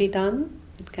can be done,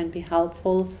 it can be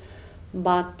helpful,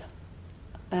 but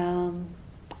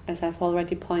as I've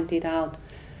already pointed out,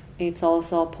 it's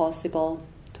also possible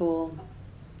to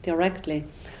directly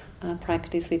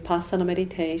practice vipassana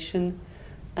meditation,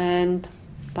 and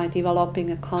by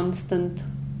developing a constant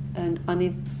and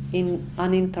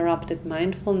uninterrupted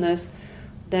mindfulness,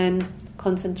 then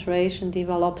concentration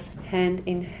develops hand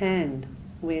in hand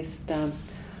with the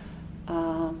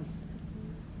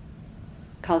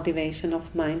cultivation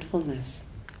of mindfulness.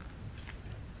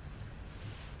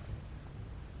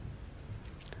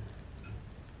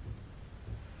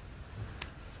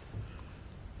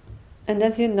 And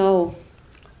as you know,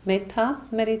 metta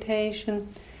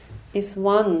meditation is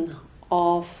one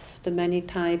of the many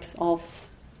types of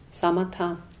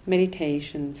samatha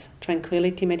meditations,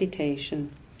 tranquility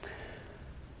meditation.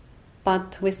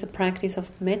 But with the practice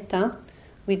of metta,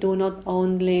 we do not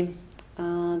only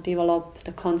develop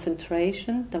the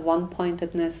concentration, the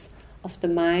one-pointedness of the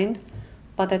mind,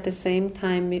 but at the same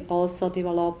time we also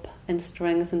develop and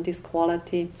strengthen this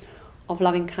quality of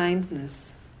loving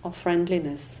kindness, of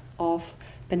friendliness, of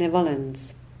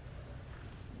benevolence.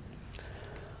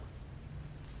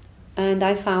 And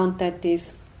I found that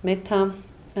this metta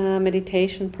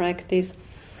meditation practice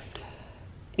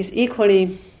is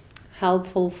equally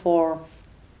helpful for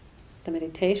the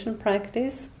meditation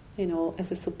practice, as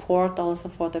a support also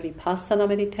for the vipassana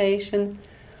meditation,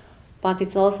 but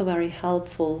it's also very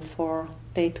helpful for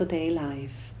day-to-day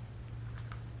life.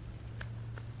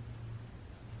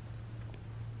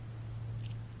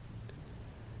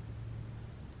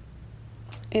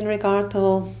 In regard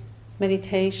to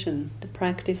meditation, the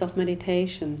practice of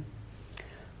meditation,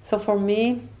 so for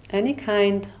me, any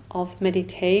kind of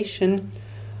meditation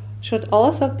should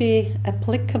also be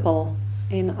applicable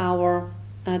in our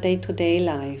day-to-day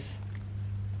life.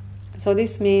 So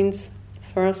this means,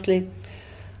 firstly,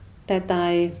 that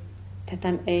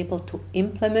I'm able to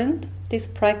implement this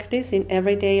practice in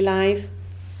everyday life,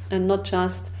 and not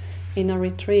just in a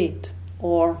retreat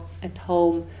or at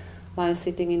home while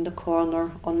sitting in the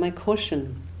corner on my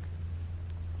cushion.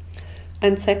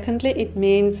 And secondly, it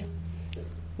means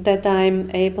that I'm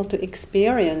able to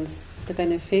experience the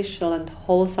beneficial and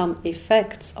wholesome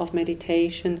effects of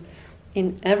meditation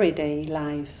in everyday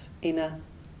life, in a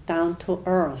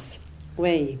down-to-earth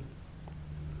way.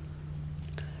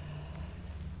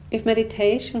 If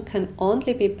meditation can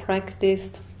only be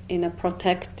practiced in a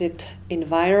protected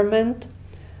environment,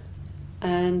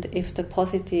 and if the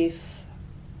positive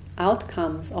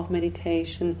outcomes of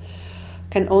meditation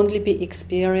can only be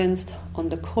experienced on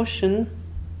the cushion,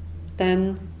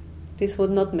 then this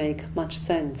would not make much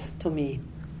sense to me.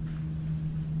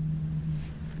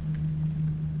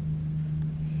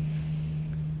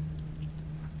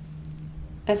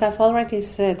 As I've already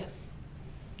said,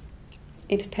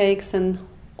 it takes an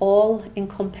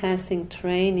all-encompassing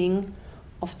training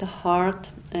of the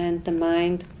heart and the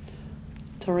mind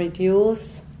to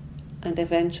reduce and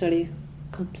eventually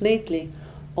completely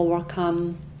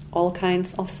overcome all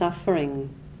kinds of suffering,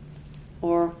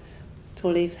 or to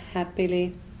live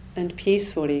happily and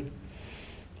peacefully,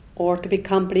 or to be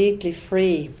completely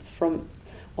free from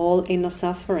all inner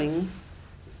suffering,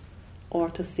 or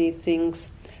to see things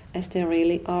as they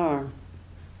really are.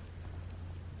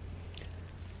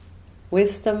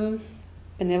 Wisdom,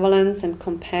 benevolence, and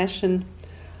compassion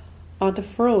are the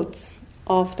fruits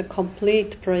of the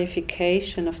complete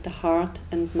purification of the heart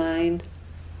and mind,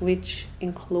 which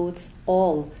includes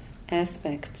all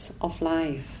aspects of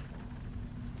life.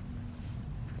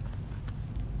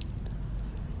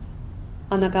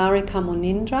 Anagarika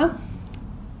Munindra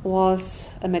was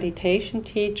a meditation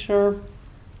teacher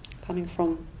coming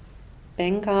from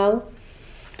Bengal.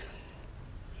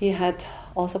 He had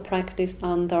also practiced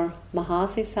under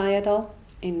Mahasi Sayadaw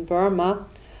in Burma,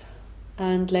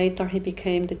 and later he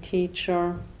became the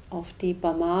teacher of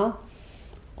Dipa Ma,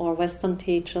 or Western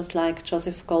teachers like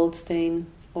Joseph Goldstein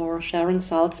or Sharon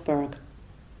Salzberg.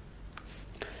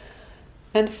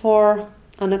 And for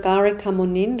Anagarika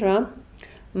Munindra,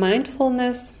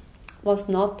 mindfulness was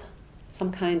not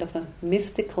some kind of a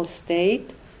mystical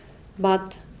state,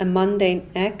 but a mundane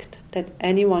act that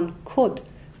anyone could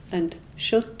and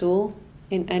should do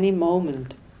in any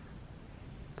moment.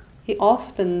 He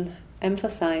often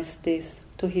emphasized this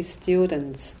to his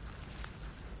students.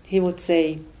 He would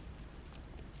say,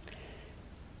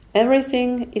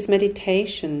 "Everything is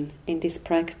meditation in this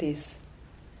practice.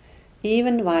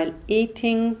 Even while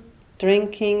eating,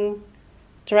 drinking,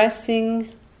 dressing,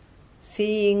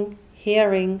 seeing,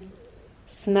 hearing,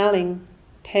 smelling,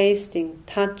 tasting,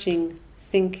 touching,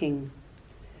 thinking.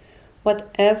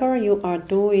 Whatever you are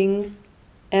doing,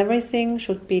 everything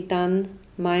should be done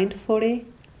mindfully,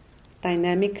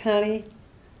 dynamically,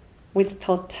 with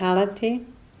totality,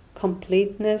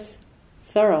 completeness,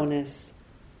 thoroughness.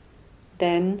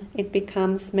 Then it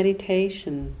becomes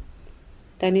meditation.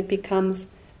 Then it becomes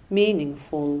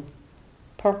meaningful,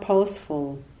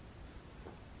 purposeful.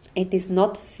 It is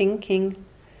not thinking,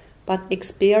 but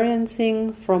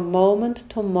experiencing from moment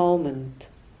to moment,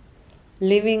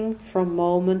 living from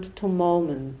moment to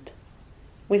moment,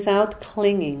 without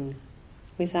clinging,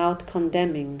 without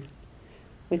condemning,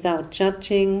 without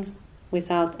judging,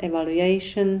 without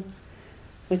evaluation,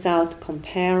 without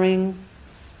comparing,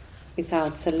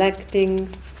 without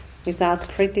selecting, without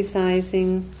criticizing.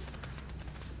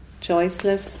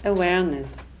 Choiceless awareness.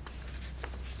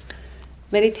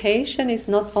 Meditation is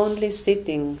not only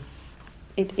sitting,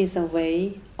 it is a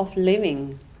way of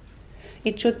living.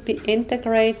 It should be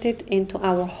integrated into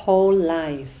our whole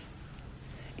life.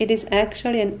 It is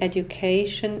actually an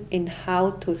education in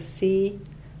how to see,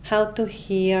 how to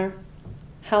hear,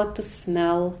 how to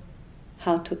smell,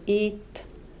 how to eat,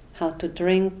 how to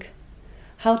drink,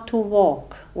 how to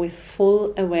walk with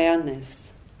full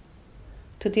awareness.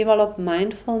 To develop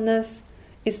mindfulness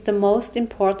is the most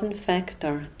important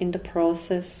factor in the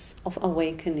process of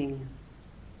awakening.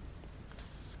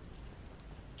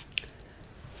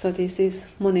 So this is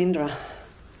Munindra.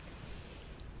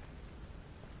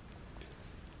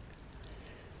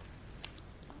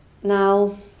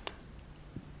 Now,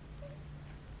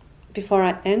 before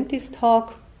I end this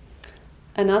talk,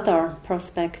 another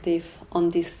perspective on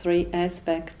these three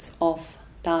aspects of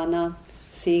dana,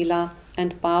 sila,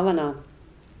 and bhavana,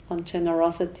 on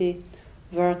generosity,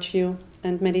 virtue,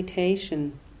 and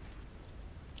meditation.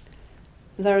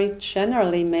 Very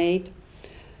generally made,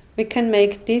 we can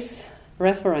make this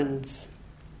reference.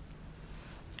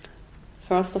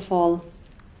 First of all,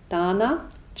 dana,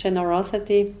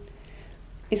 generosity,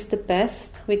 is the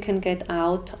best we can get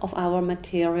out of our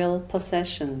material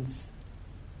possessions.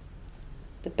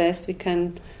 The best we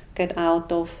can get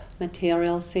out of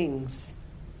material things.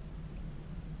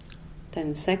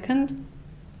 Then second,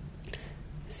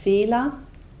 sila,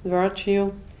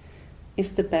 virtue,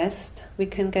 is the best we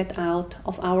can get out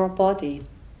of our body.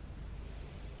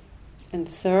 And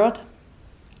third,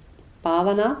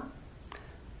 bhavana,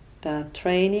 the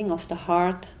training of the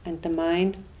heart and the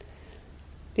mind,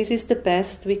 This is the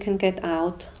best we can get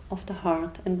out of the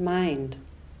heart and mind.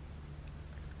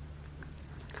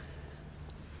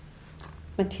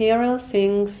 Material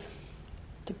things,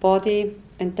 the body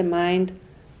and the mind,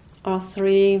 are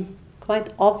three quite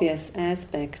obvious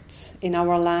aspects in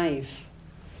our life.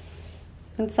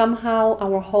 And somehow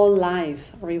our whole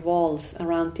life revolves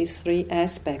around these three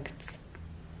aspects.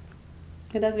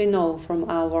 And as we know from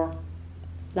our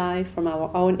life, from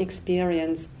our own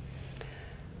experience,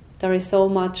 there is so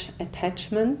much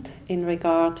attachment in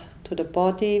regard to the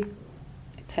body,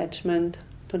 attachment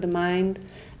to the mind,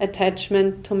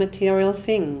 attachment to material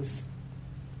things.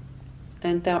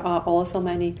 And there are also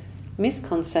many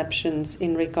misconceptions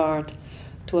in regard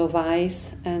to a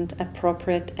wise and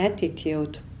appropriate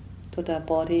attitude to the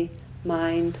body,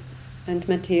 mind, and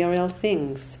material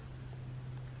things.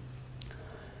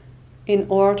 In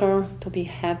order to be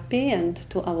happy and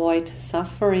to avoid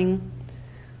suffering,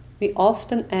 we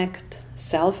often act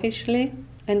selfishly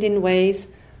and in ways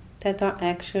that are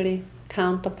actually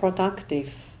counterproductive.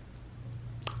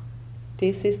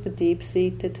 This is the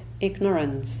deep-seated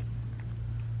ignorance.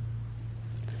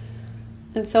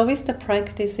 And so with the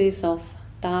practices of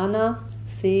dana,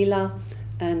 sila,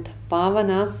 and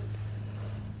bhavana,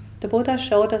 the Buddha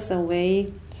showed us a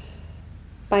way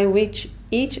by which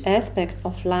each aspect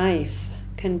of life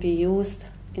can be used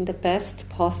in the best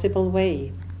possible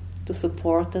way to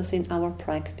support us in our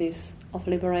practice of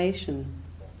liberation.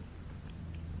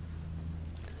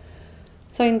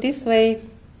 So in this way,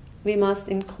 we must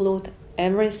include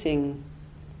everything.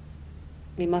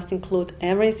 We must include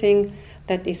everything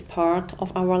that is part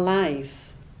of our life,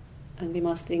 and we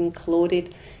must include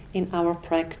it in our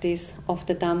practice of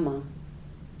the Dhamma.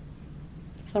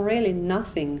 So really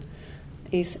nothing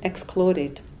is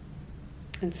excluded.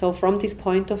 And so from this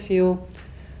point of view,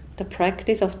 the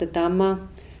practice of the Dhamma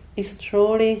is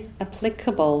truly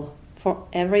applicable for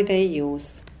everyday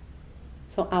use.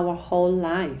 So our whole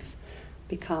life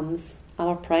becomes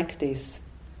our practice.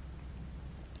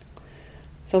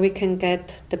 So we can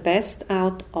get the best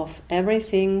out of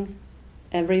everything,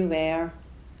 everywhere,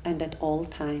 and at all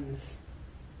times.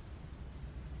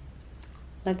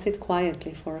 Let's sit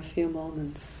quietly for a few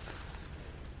moments.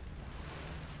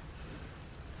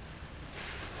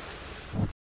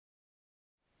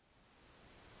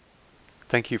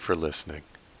 Thank you for listening.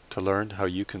 To learn how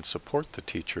you can support the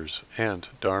teachers and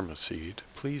Dharma Seed,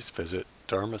 please visit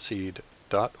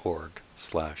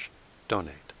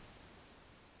dharmaseed.org/donate.